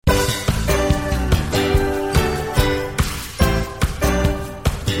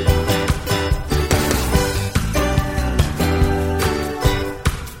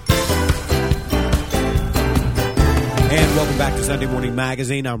back to Sunday Morning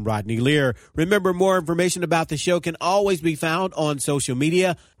Magazine. I'm Rodney Lear. Remember, more information about the show can always be found on social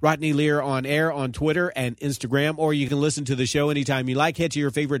media. Rodney Lear on air on Twitter and Instagram, or you can listen to the show anytime you like. Head to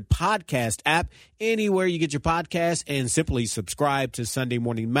your favorite podcast app, anywhere you get your podcasts, and simply subscribe to Sunday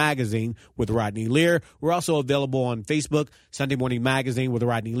Morning Magazine with Rodney Lear. We're also available on Facebook, Sunday Morning Magazine with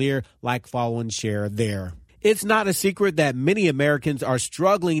Rodney Lear. Like, follow, and share there. It's not a secret that many Americans are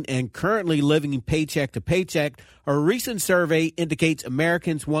struggling and currently living paycheck to paycheck. A recent survey indicates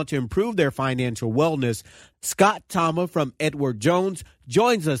Americans want to improve their financial wellness. Scott Thoma from Edward Jones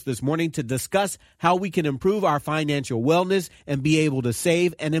joins us this morning to discuss how we can improve our financial wellness and be able to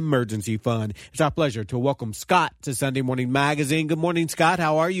save an emergency fund. It's our pleasure to welcome Scott to Sunday Morning Magazine. Good morning, Scott.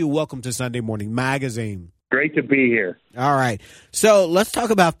 How are you? Welcome to Sunday Morning Magazine. Great to be here. All right. So let's talk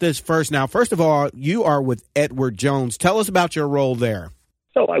about this first. Now, first of all, you are with Edward Jones. Tell us about your role there.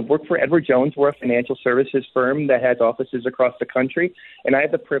 So I work for Edward Jones. We're a financial services firm that has offices across the country, and I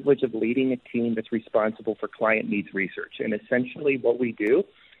have the privilege of leading a team that's responsible for client needs research. And essentially what we do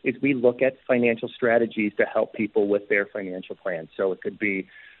is we look at financial strategies to help people with their financial plans. So it could be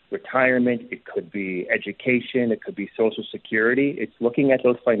retirement, it could be education, it could be Social Security. It's looking at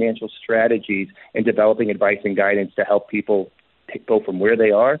those financial strategies and developing advice and guidance to help people go from where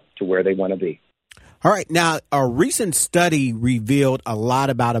they are to where they want to be. All right. Now, a recent study revealed a lot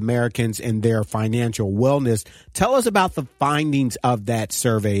about Americans and their financial wellness. Tell us about the findings of that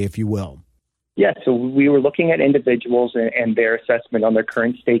survey, if you will. Yeah, so we were looking at individuals and their assessment on their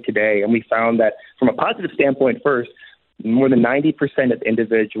current state today, and we found that from a positive standpoint first, more than 90% of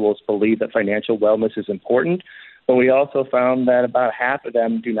individuals believe that financial wellness is important, but we also found that about half of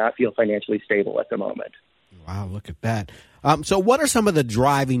them do not feel financially stable at the moment. Wow, look at that. So what are some of the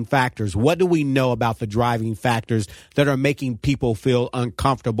driving factors? What do we know about the driving factors that are making people feel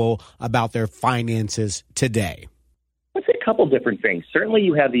uncomfortable about their finances today? I'd say a couple different things. Certainly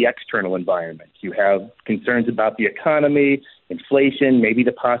you have the external environment. You have concerns about the economy, inflation, maybe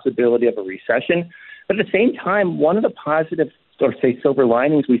the possibility of a recession. But at the same time, one of the positive, or say silver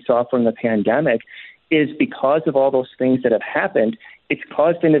linings we saw from the pandemic is because of all those things that have happened, it's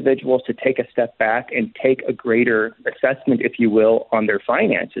caused individuals to take a step back and take a greater assessment, if you will, on their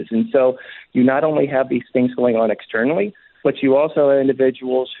finances. And so you not only have these things going on externally, but you also have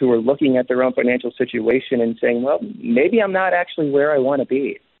individuals who are looking at their own financial situation and saying, well, maybe I'm not actually where I want to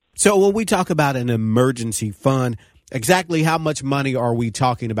be. So when we talk about an emergency fund, exactly how much money are we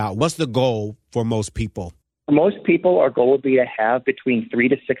talking about? What's the goal for most people? For most people, our goal would be to have between 3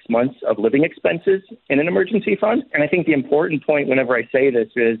 to 6 months of living expenses in an emergency fund. And I think the important point whenever I say this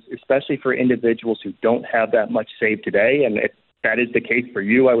is, especially for individuals who don't have that much saved today, and if that is the case for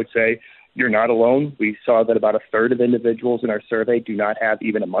you, I would say you're not alone. We saw that about a third of individuals in our survey do not have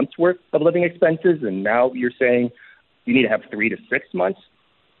even a month's worth of living expenses. And now you're saying you need to have 3 to 6 months.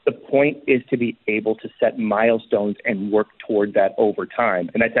 The point is to be able to set milestones and work toward that over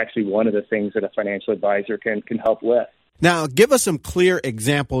time. And that's actually one of the things that a financial advisor can help with. Now, give us some clear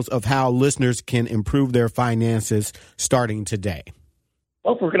examples of how listeners can improve their finances starting today.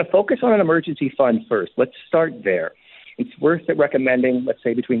 Well, if we're going to focus on an emergency fund first, let's start there. It's worth recommending, let's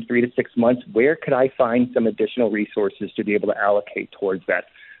say, between 3 to 6 months, where could I find some additional resources to be able to allocate towards that?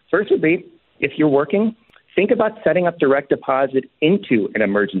 First would be, if you're working, think about setting up direct deposit into an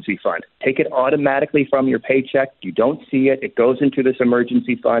emergency fund. Take it automatically from your paycheck. You don't see it. It goes into this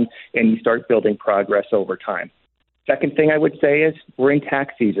emergency fund, and you start building progress over time. Second thing I would say is we're in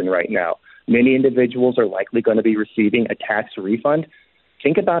tax season right now. Many individuals are likely going to be receiving a tax refund.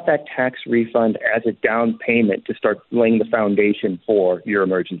 Think about that tax refund as a down payment to start laying the foundation for your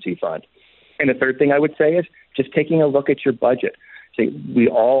emergency fund. And the third thing I would say is just taking a look at your budget. So we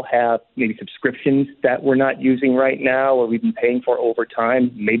all have maybe subscriptions that we're not using right now or we've been paying for over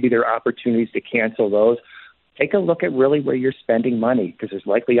time. Maybe there are opportunities to cancel those. Take a look at really where you're spending money, because there's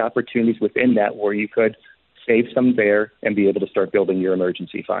likely opportunities within that where you could save some there and be able to start building your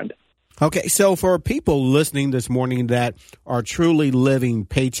emergency fund. Okay, so for people listening this morning that are truly living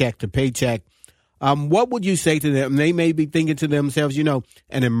paycheck to paycheck, what would you say to them? They may be thinking to themselves,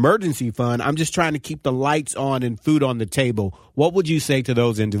 an emergency fund, I'm just trying to keep the lights on and food on the table. What would you say to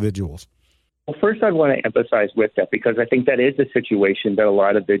those individuals? Well, first, I want to emphasize with that, because I think that is the situation that a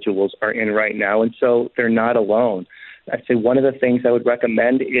lot of individuals are in right now, and so they're not alone. I'd say one of the things I would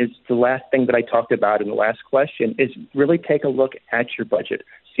recommend is the last thing that I talked about in the last question is really take a look at your budget.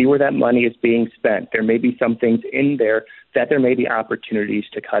 See where that money is being spent. There may be some things in there that there may be opportunities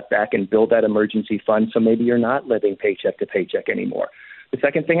to cut back and build that emergency fund, so maybe you're not living paycheck to paycheck anymore. The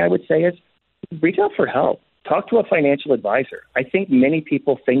second thing I would say is reach out for help. talk to a financial advisor. I think many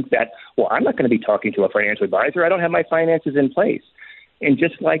people think that, well, I'm not going to be talking to a financial advisor. I don't have my finances in place. And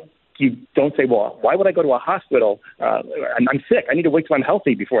just like you don't say, well, why would I go to a hospital? I'm sick. I need to wait till I'm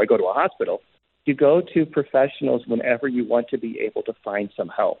healthy before I go to a hospital. You go to professionals whenever you want to be able to find some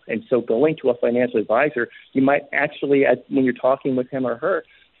help. And so going to a financial advisor, you might actually, when you're talking with him or her,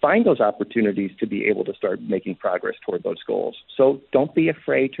 find those opportunities to be able to start making progress toward those goals. So don't be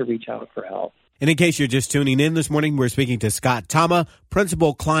afraid to reach out for help. And in case you're just tuning in this morning, we're speaking to Scott Thoma,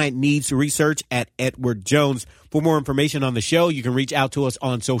 Principal Client Needs Research at Edward Jones. For more information on the show, you can reach out to us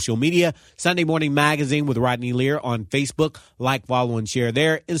on social media. Sunday Morning Magazine with Rodney Lear on Facebook. Like, follow, and share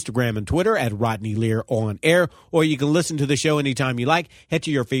there. Instagram and Twitter at Rodney Lear on air. Or you can listen to the show anytime you like. Head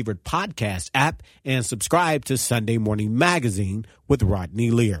to your favorite podcast app and subscribe to Sunday Morning Magazine with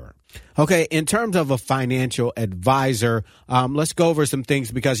Rodney Lear. Okay, in terms of a financial advisor, let's go over some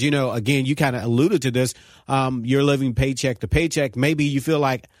things because, again, you kind of alluded to this. You're living paycheck to paycheck. Maybe you feel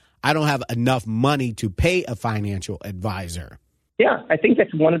like I don't have enough money to pay a financial advisor. Yeah, I think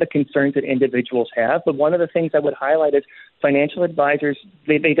that's one of the concerns that individuals have. But one of the things I would highlight is financial advisors,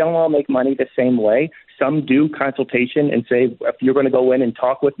 they don't all make money the same way. Some do consultation and say, if you're going to go in and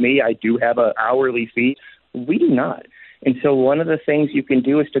talk with me, I do have an hourly fee. We do not. And so one of the things you can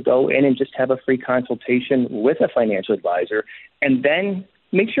do is to go in and just have a free consultation with a financial advisor and then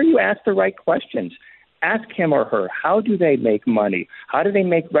make sure you ask the right questions. Ask him or her, how do they make money? How do they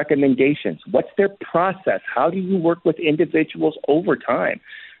make recommendations? What's their process? How do you work with individuals over time?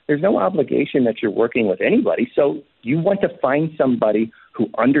 There's no obligation that you're working with anybody. So you want to find somebody who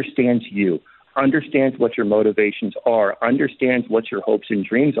understands you, understands what your motivations are, understands what your hopes and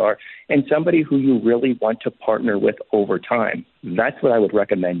dreams are, and somebody who you really want to partner with over time. That's what I would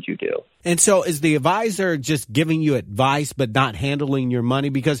recommend you do. And so is the advisor just giving you advice but not handling your money?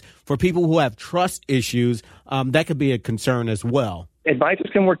 Because for people who have trust issues, that could be a concern as well. Advisors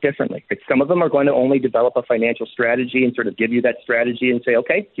can work differently. Some of them are going to only develop a financial strategy and sort of give you that strategy and say,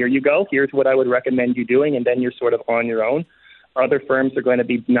 okay, here you go. Here's what I would recommend you doing. And then you're sort of on your own. Other firms are going to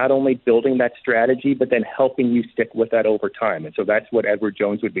be not only building that strategy, but then helping you stick with that over time. And so that's what Edward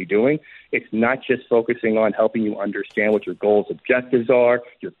Jones would be doing. It's not just focusing on helping you understand what your goals, objectives are,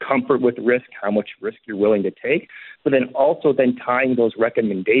 your comfort with risk, how much risk you're willing to take, but then also then tying those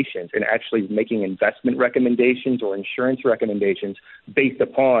recommendations and actually making investment recommendations or insurance recommendations based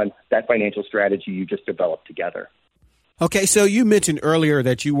upon that financial strategy you just developed together. Okay, so you mentioned earlier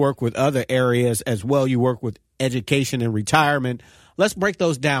that you work with other areas as well. You work with education and retirement. Let's break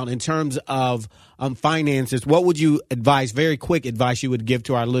those down in terms of finances. What would you advise, very quick advice you would give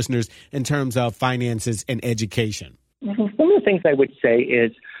to our listeners in terms of finances and education? One of the things I would say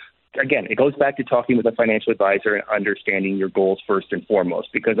is, again, it goes back to talking with a financial advisor and understanding your goals first and foremost,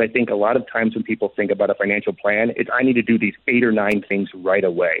 because I think a lot of times when people think about a financial plan, it's I need to do these 8 or 9 things right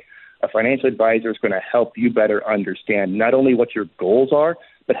away. A financial advisor is going to help you better understand not only what your goals are,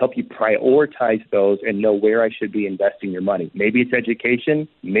 but help you prioritize those and know where I should be investing your money. Maybe it's education,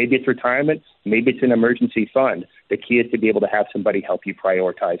 maybe it's retirement, maybe it's an emergency fund. The key is to be able to have somebody help you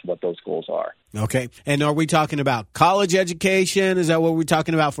prioritize what those goals are. Okay. And are we talking about college education? Is that what we're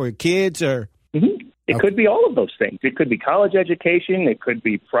talking about for kids or? Mm-hmm. It could be all of those things. It could be college education. It could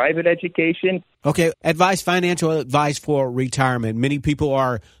be private education. Okay. Financial advice for retirement. Many people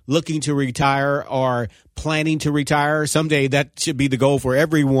are looking to retire or planning to retire. Someday that should be the goal for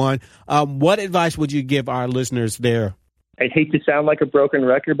everyone. What advice would you give our listeners there? I'd hate to sound like a broken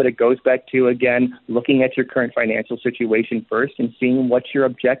record, but it goes back to, again, looking at your current financial situation first and seeing what your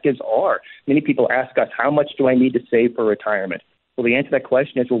objectives are. Many people ask us, how much do I need to save for retirement? Well, the answer to that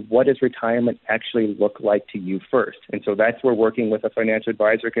question is, well, what does retirement actually look like to you first? And so that's where working with a financial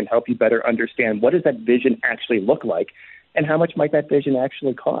advisor can help you better understand what does that vision actually look like and how much might that vision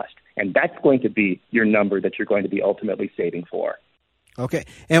actually cost? And that's going to be your number that you're going to be ultimately saving for. Okay.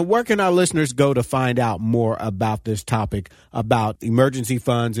 And where can our listeners go to find out more about this topic, about emergency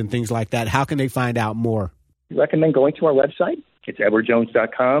funds and things like that? How can they find out more? I recommend going to our website. It's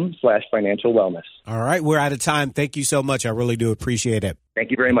edwardjones.com/financial wellness. All right. We're out of time. Thank you so much. I really do appreciate it.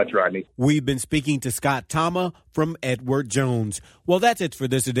 Thank you very much, Rodney. We've been speaking to Scott Thoma from Edward Jones. Well, that's it for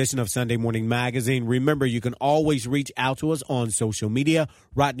this edition of Sunday Morning Magazine. Remember, you can always reach out to us on social media.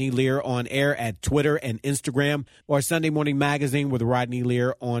 Rodney Lear on air at Twitter and Instagram, or Sunday Morning Magazine with Rodney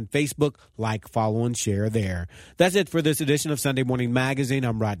Lear on Facebook. Like, follow, and share there. That's it for this edition of Sunday Morning Magazine.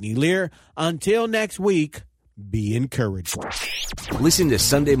 I'm Rodney Lear. Until next week, be encouraged. Listen to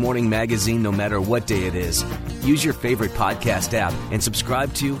Sunday Morning Magazine no matter what day it is. Use your favorite podcast app and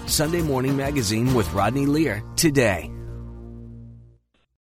subscribe to Sunday Morning Magazine with Rodney Lear today.